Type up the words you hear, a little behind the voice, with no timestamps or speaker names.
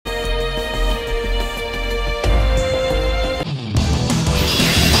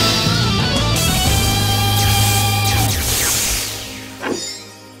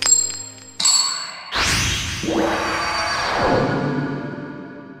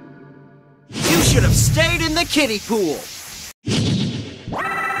have stayed in the kiddie pool. You're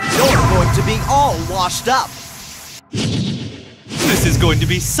going to be all washed up. This is going to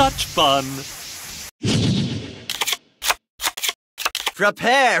be such fun.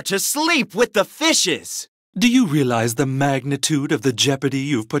 Prepare to sleep with the fishes. Do you realize the magnitude of the jeopardy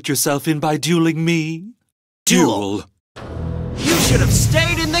you've put yourself in by dueling me? Duel. You should have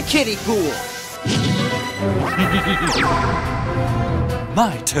stayed in the kiddie pool.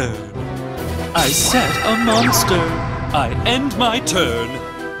 My turn. I set a monster. I end my turn.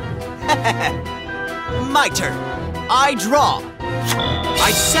 My turn. I draw.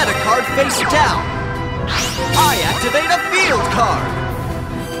 I set a card face down. I activate a field card.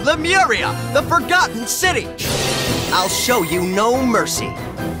 Lemuria, the Forgotten City. I'll show you no mercy.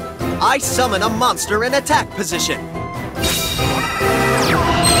 I summon a monster in attack position.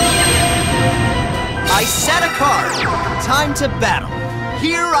 I set a card. Time to battle.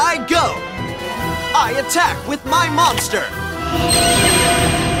 Here I go. I attack with my monster.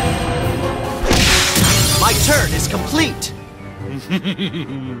 My turn is complete.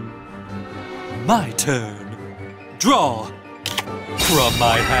 My turn. Draw. From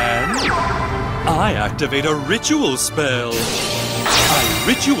my hand, I activate a ritual spell. I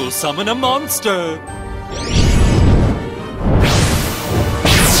ritual summon a monster.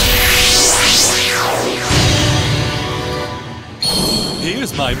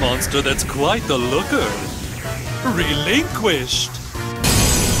 Here's my monster that's quite the looker. Relinquished.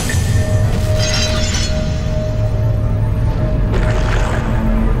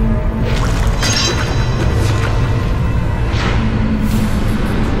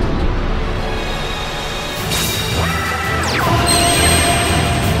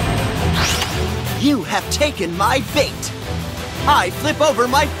 You have taken my bait. I flip over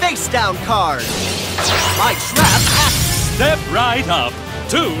my face-down card. My trap acts. Step right up.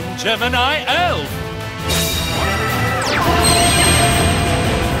 Toon Gemini Elf.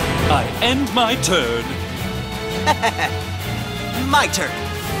 I end my turn. My turn.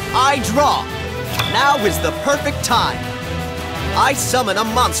 I draw. Now is the perfect time. I summon a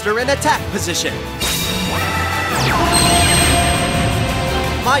monster in attack position.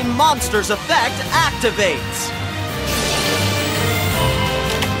 My monster's effect activates.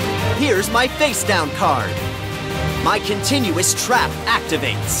 Here's my face-down card. My continuous trap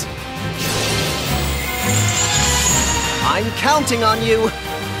activates. I'm counting on you.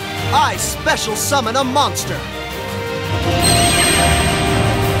 I special summon a monster.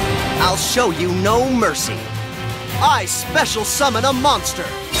 I'll show you no mercy. I special summon a monster.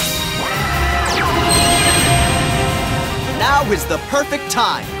 Now is the perfect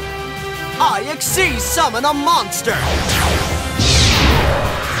time. I Xyz summon a monster.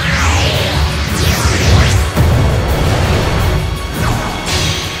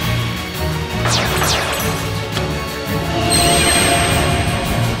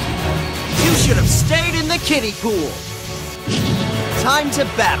 You should have stayed in the kiddie pool. Time to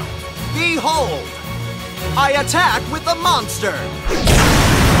battle. Behold! I attack with the monster.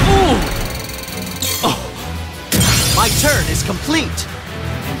 Ooh. Oh. My turn is complete.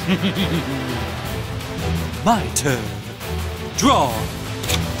 My turn. Draw.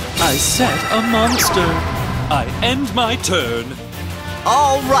 I set a monster. I end my turn.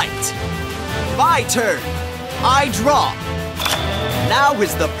 All right. My turn. I draw. Now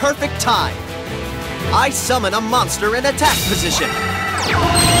is the perfect time. I summon a monster in attack position.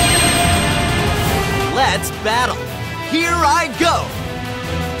 Let's battle. Here I go.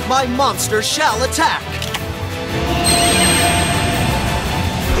 My monster shall attack.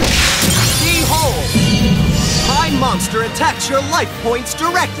 Behold! My monster attacks your life points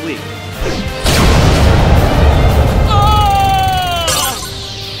directly.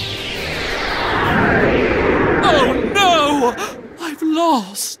 Oh no! I've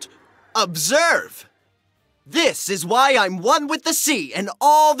lost. Observe! This is why I'm one with the sea and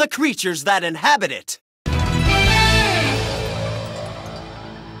all the creatures that inhabit it.